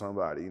nobody to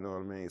somebody, you know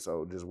what I mean?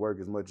 So just work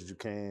as much as you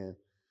can,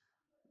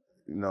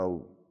 you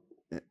know,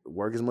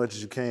 work as much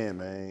as you can,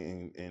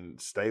 man,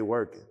 and stay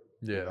working.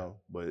 Yeah. You know?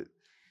 But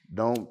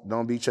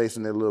don't be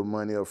chasing that little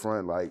money up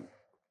front. Like,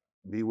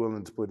 be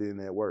willing to put in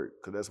that work,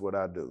 because that's what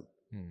I do.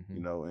 You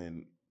know,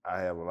 and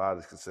I have a lot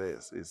of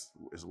success.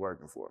 It's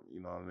working for me,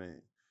 you know what I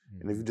mean?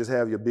 And if you just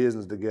have your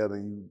business together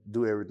and you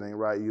do everything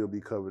right, you'll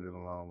be covered in the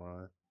long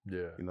run.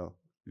 Yeah. You know,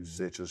 you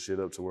set your shit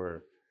up to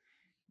where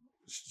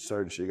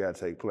certain shit got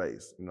to take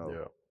place, you know.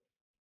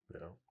 Yeah.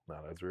 No,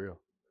 that's real.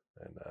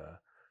 And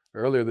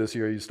earlier this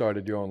year, you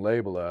started your own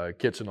label,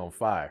 Kitchen on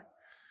Fire.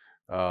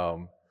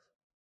 How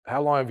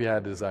long have you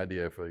had this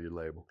idea for your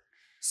label?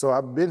 So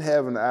I've been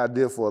having the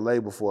idea for a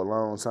label for a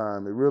long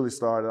time. It really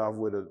started off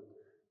with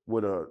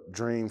a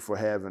dream for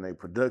having a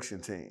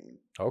production team.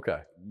 Okay.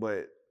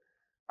 But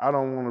I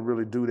don't want to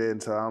really do that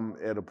until I'm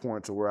at a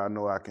point to where I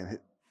know I can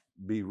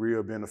be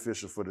real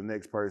beneficial for the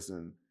next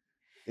person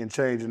in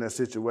changing that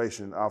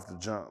situation off the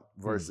jump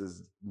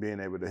versus being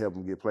able to help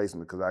them get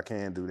placement, because I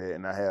can do that,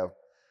 and I have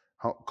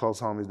close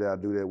homies that I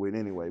do that with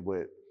anyway.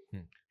 But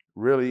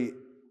really,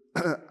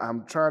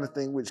 I'm trying to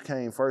think which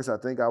came first. I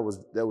think that was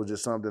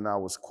just something I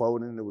was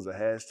quoting. It was a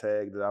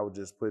hashtag that I was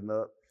just putting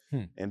up.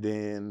 And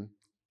then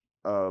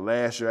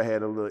last year I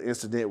had a little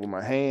incident with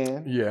my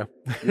hand. Yeah.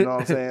 You know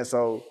what I'm saying?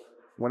 So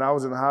when I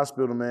was in the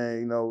hospital, man,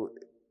 you know,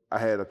 I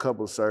had a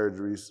couple of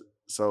surgeries.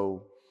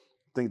 So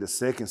I think the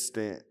second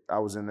stint, I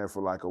was in there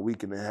for like a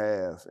week and a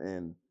half,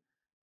 and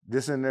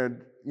just in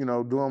there, you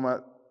know, doing my,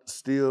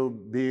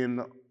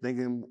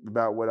 thinking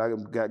about what I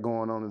got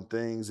going on and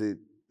things, it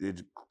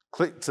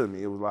clicked to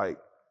me. It was like,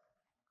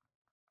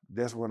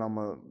 that's what I'm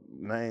gonna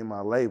name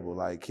my label,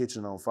 like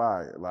Kitchen on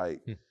Fire.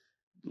 Like,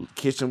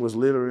 Kitchen was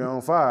literally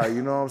on fire,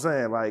 you know what I'm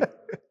saying? Like,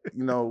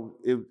 you know,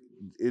 it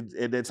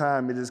at that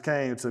time, it just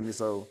came to me.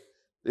 So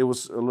it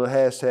was a little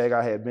hashtag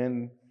I had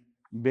been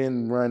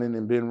running,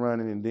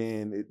 and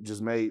then it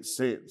just made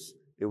sense.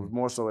 It was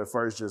more so at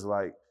first just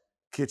like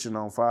Kitchen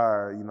on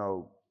Fire, you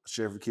know,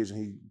 Chefry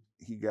Kitchen,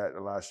 he got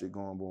a lot of shit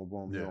going, boom,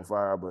 boom, he on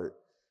fire. But,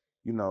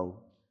 you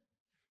know,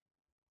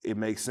 it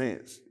makes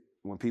sense.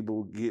 When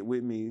people get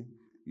with me,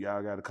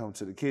 y'all got to come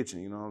to the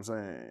kitchen, you know what I'm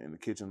saying? And the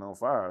kitchen on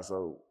fire,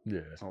 so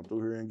come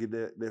through here and get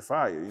that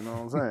fire, you know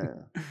what I'm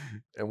saying?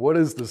 And what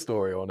is the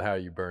story on how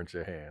you burnt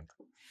your hand?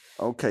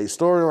 Okay,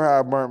 story on how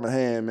I burnt my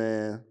hand,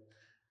 man.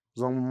 It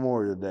was on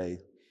Memorial Day.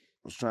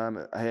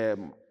 I had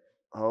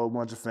a whole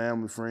bunch of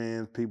family,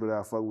 friends, people that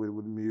I fuck with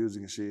the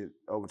music and shit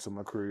over to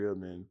my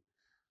crib, and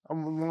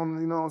I'm,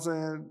 you know what I'm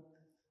saying,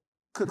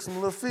 cook some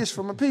little fish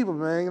for my people,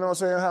 man, you know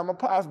what I'm saying? How my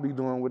pops be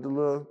doing with the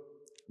little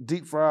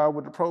deep fry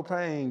with the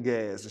propane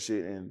gas and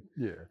shit. And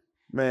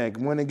man,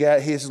 when it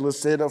got his little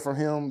setup from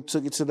him,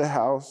 took it to the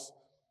house,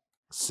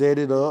 set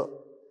it up,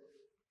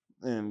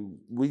 and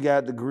we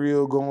got the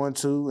grill going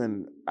too,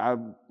 and I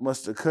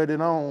must have cut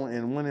it on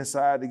and went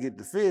inside to get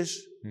the fish.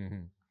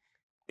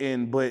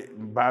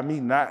 But by me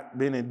not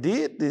been and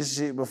did this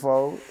shit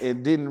before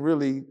and didn't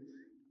really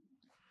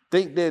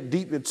think that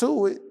deep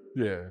into it,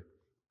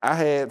 I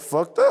had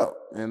fucked up.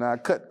 And I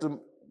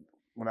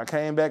when I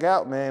came back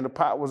out, man, the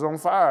pot was on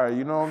fire,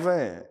 you know what I'm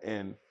saying?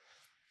 And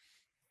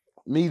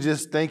me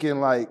just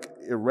thinking like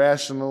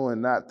irrational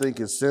and not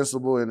thinking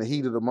sensible in the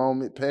heat of the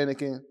moment,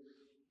 panicking,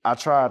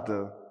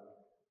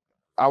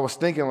 I was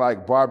thinking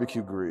like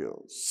barbecue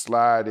grill,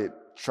 try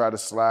to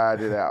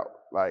slide it out.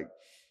 Like,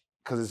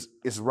 cause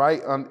it's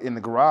right in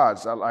the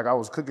garage. I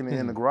was cooking it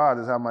in the garage,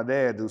 is how my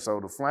dad do. So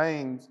the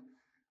flames,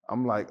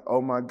 I'm like,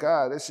 oh my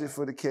God, that shit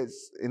for the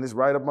kids. And it's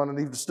right up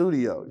underneath the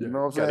studio, you know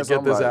what I'm saying? Gotta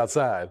get this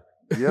outside.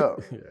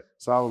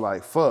 So I was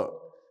like, fuck.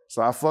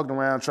 So I fucked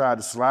around, tried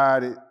to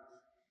slide it,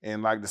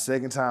 and like the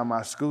second time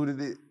I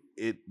scooted it,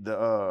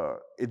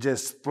 it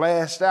just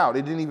splashed out.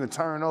 It didn't even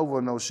turn over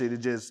or no shit. It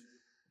just,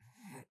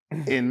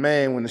 and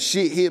man, when the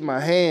shit hit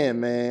my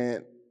hand,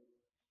 man,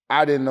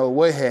 I didn't know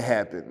what had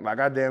happened. Like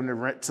I damn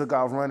near took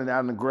off running out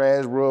in the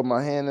grass, rubbed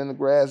my hand in the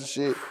grass and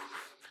shit,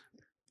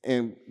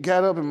 and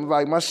got up and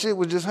like my shit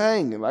was just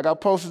hanging. Like I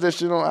posted that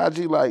shit on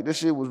IG, like this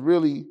shit was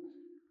really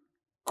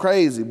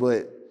crazy,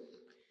 but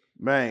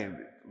man,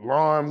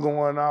 alarm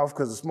going off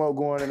because of smoke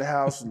going in the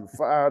house and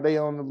fire, they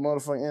on the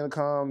motherfucking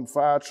intercom,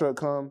 fire truck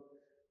come.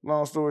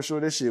 Long story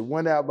short, that shit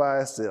went out by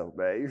itself,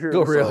 man. You hear me?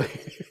 Oh, really?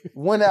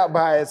 Went out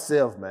by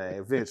itself, man,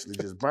 eventually.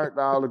 Just burnt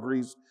all the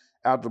grease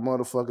out the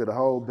motherfucker. The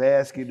whole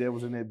basket that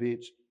was in that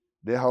bitch,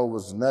 that whole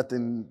was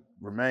nothing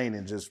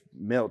remaining, just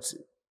melted.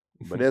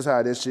 But that's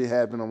how this shit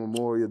happened on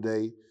Memorial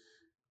Day.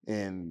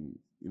 And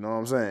you know what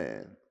I'm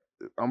saying?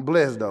 I'm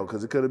blessed though,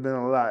 because it could have been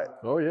a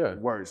lot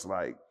worse.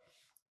 Like,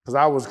 because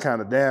I was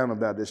kind of down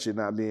about this shit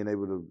not being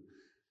able to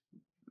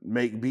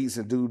make beats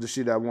and do the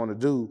shit I want to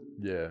do.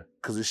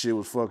 Because this shit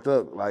was fucked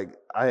up. Like,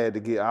 I had to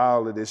get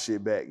all of this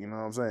shit back, you know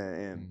what I'm saying?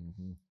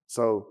 And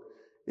so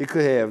it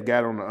could have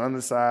got on the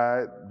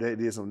underside, that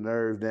did some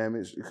nerve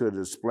damage. It could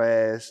have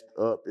splashed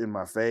up in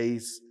my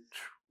face.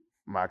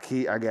 I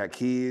got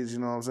kids, you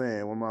know what I'm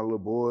saying? One of my little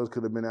boys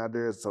could have been out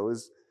there. So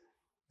his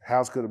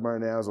house could have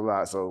burned down. It was a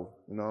lot. So,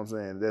 you know what I'm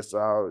saying? That's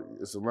all,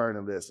 it's a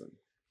learning lesson.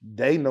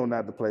 They know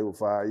not to play with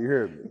fire, you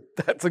hear me?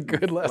 That's a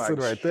good lesson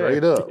like, right there.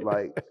 Straight up,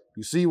 like,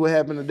 you see what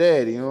happened to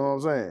daddy, you know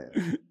what I'm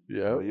saying?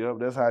 Yep,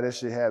 that's how that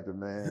shit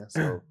happened, man.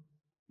 So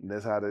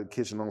that's how the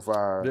Kitchen on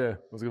Fire. Yeah,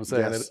 I was gonna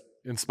say, and it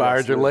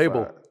inspired your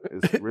label.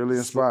 It's really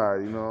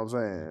inspired, you know what I'm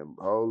saying?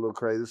 A whole little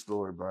crazy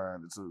story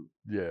behind it too.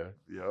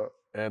 Yep.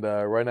 And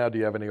right now, do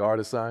you have any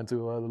artists signed to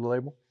the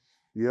label?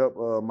 Yep,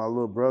 my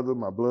little brother,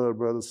 my blood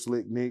brother,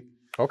 Slick Nick.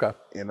 Okay.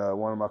 And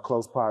one of my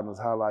close partners,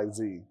 Highlife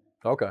Z.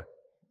 Okay.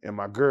 And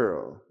my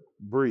girl,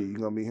 Bree, you're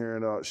gonna be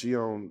hearing she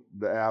on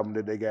the album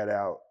that they got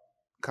out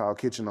called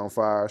Kitchen on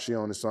Fire. She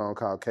on the song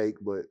called Cake,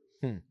 but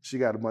she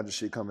got a bunch of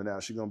shit coming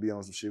out. She gonna be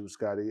on some shit with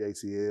Scotty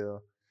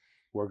ATL,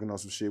 working on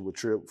some shit with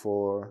Trip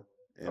for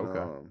her.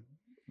 And,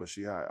 but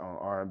she on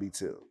R&B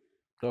tip.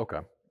 Okay.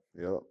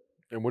 Yep.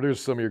 And what are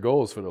some of your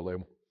goals for the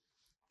label?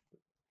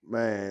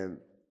 Man,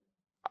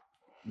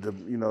 the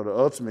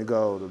ultimate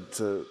goal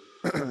to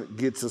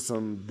get to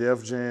some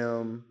Def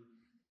Jam,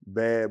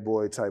 Bad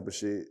Boy type of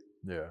shit.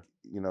 Yeah.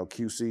 You know,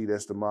 QC,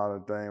 that's the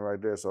modern thing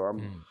right there. So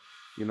I'm,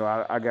 you know,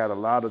 I got a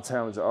lot of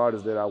talented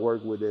artists that I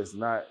work with that's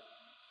not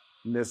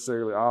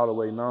necessarily all the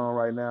way known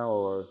right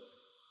now,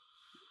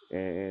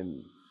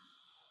 and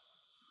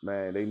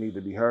man, they need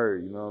to be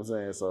heard, you know what I'm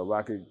saying? So if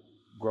I could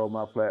grow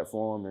my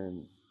platform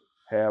and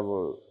have a,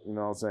 you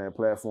know what I'm saying,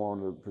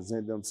 platform to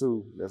present them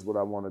to, that's what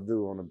I want to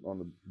do on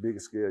the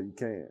biggest scale you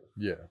can.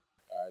 Yeah.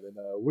 All right, and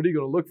what are you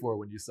gonna look for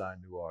when you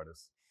sign new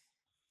artists?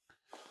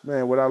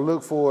 Man, what I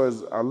look for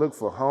is, I look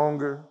for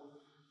hunger.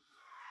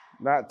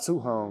 Not too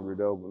hungry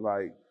though, but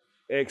like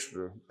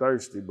extra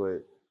thirsty,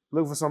 but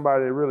look for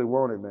somebody that really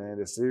want it, man,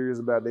 that's serious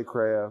about their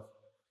craft,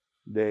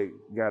 that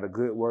got a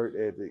good work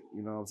ethic,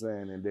 you know what I'm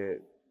saying, and that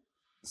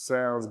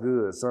sounds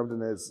good, something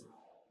that's,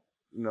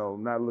 you know,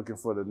 not looking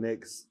for the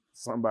next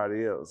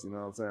somebody else, you know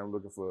what I'm saying, I'm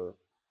looking for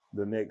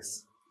the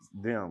next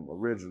them,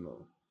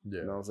 original,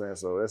 you know what I'm saying,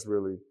 so that's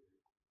really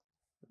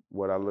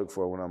what I look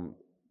for when I'm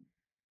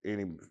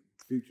any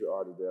future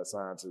artist that I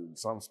sign to,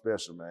 something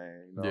special,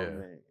 man, you know what I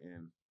mean,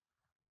 and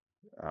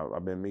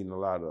I've been meeting a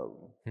lot of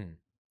them.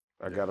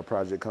 I got a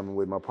project coming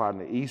with my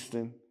partner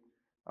Easton.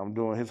 I'm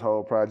doing his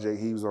whole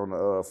project. He was on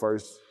the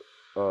first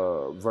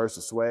verse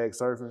of Swag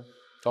Surfing.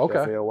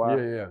 Okay. FLY.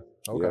 Yeah.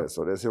 Okay. Yeah,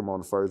 so that's him on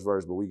the first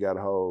verse, but we got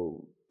a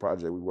whole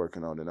project we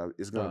working on, and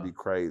it's gonna be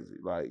crazy,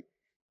 like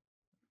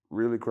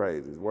really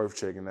crazy. It's worth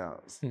checking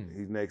out.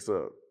 He's next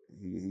up.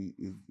 He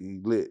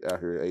lit out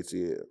here at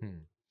ATL.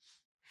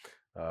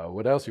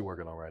 What else you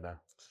working on right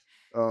now?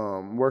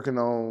 Working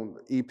on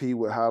EP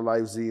with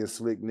Highlife Z and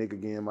Slick Nick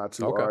again, my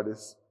two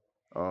artists.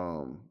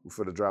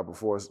 For the Drop a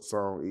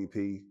 4-song EP.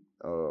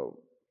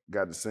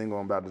 Got the single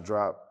I'm about to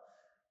drop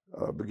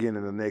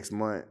beginning of next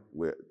month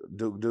with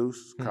Duke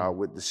Deuce called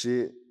With the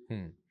Shit.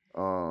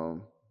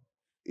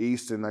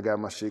 Easton, I got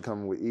my shit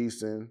coming with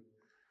Easton.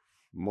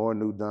 More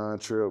new Don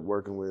Trip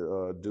working with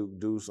Duke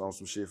Deuce on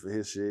some shit for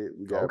his shit.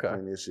 We got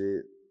plenty of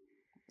shit.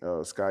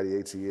 Scotty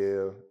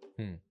ATL,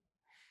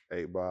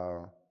 8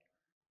 Ball.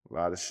 A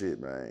lot of shit,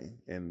 man.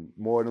 And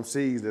more of them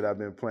seeds that I've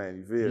been planting,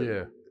 you feel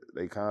me?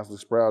 They constantly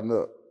sprouting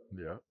up.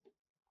 Yeah.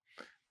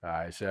 All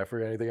right,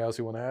 Chefry, anything else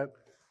you want to add?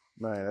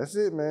 Man, that's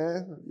it,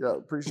 man. Yeah,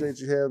 appreciate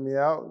you having me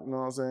out. You know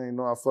what I'm saying? You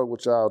know I fuck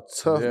with y'all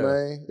tough,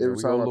 man. Every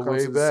time I come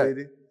to the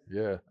city,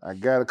 I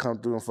gotta come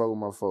through and fuck with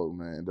my folk,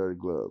 man. Dirty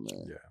Glove,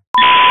 man.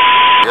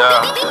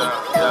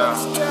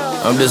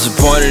 I'm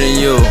disappointed in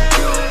you.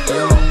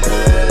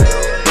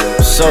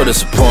 So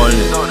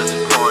disappointed.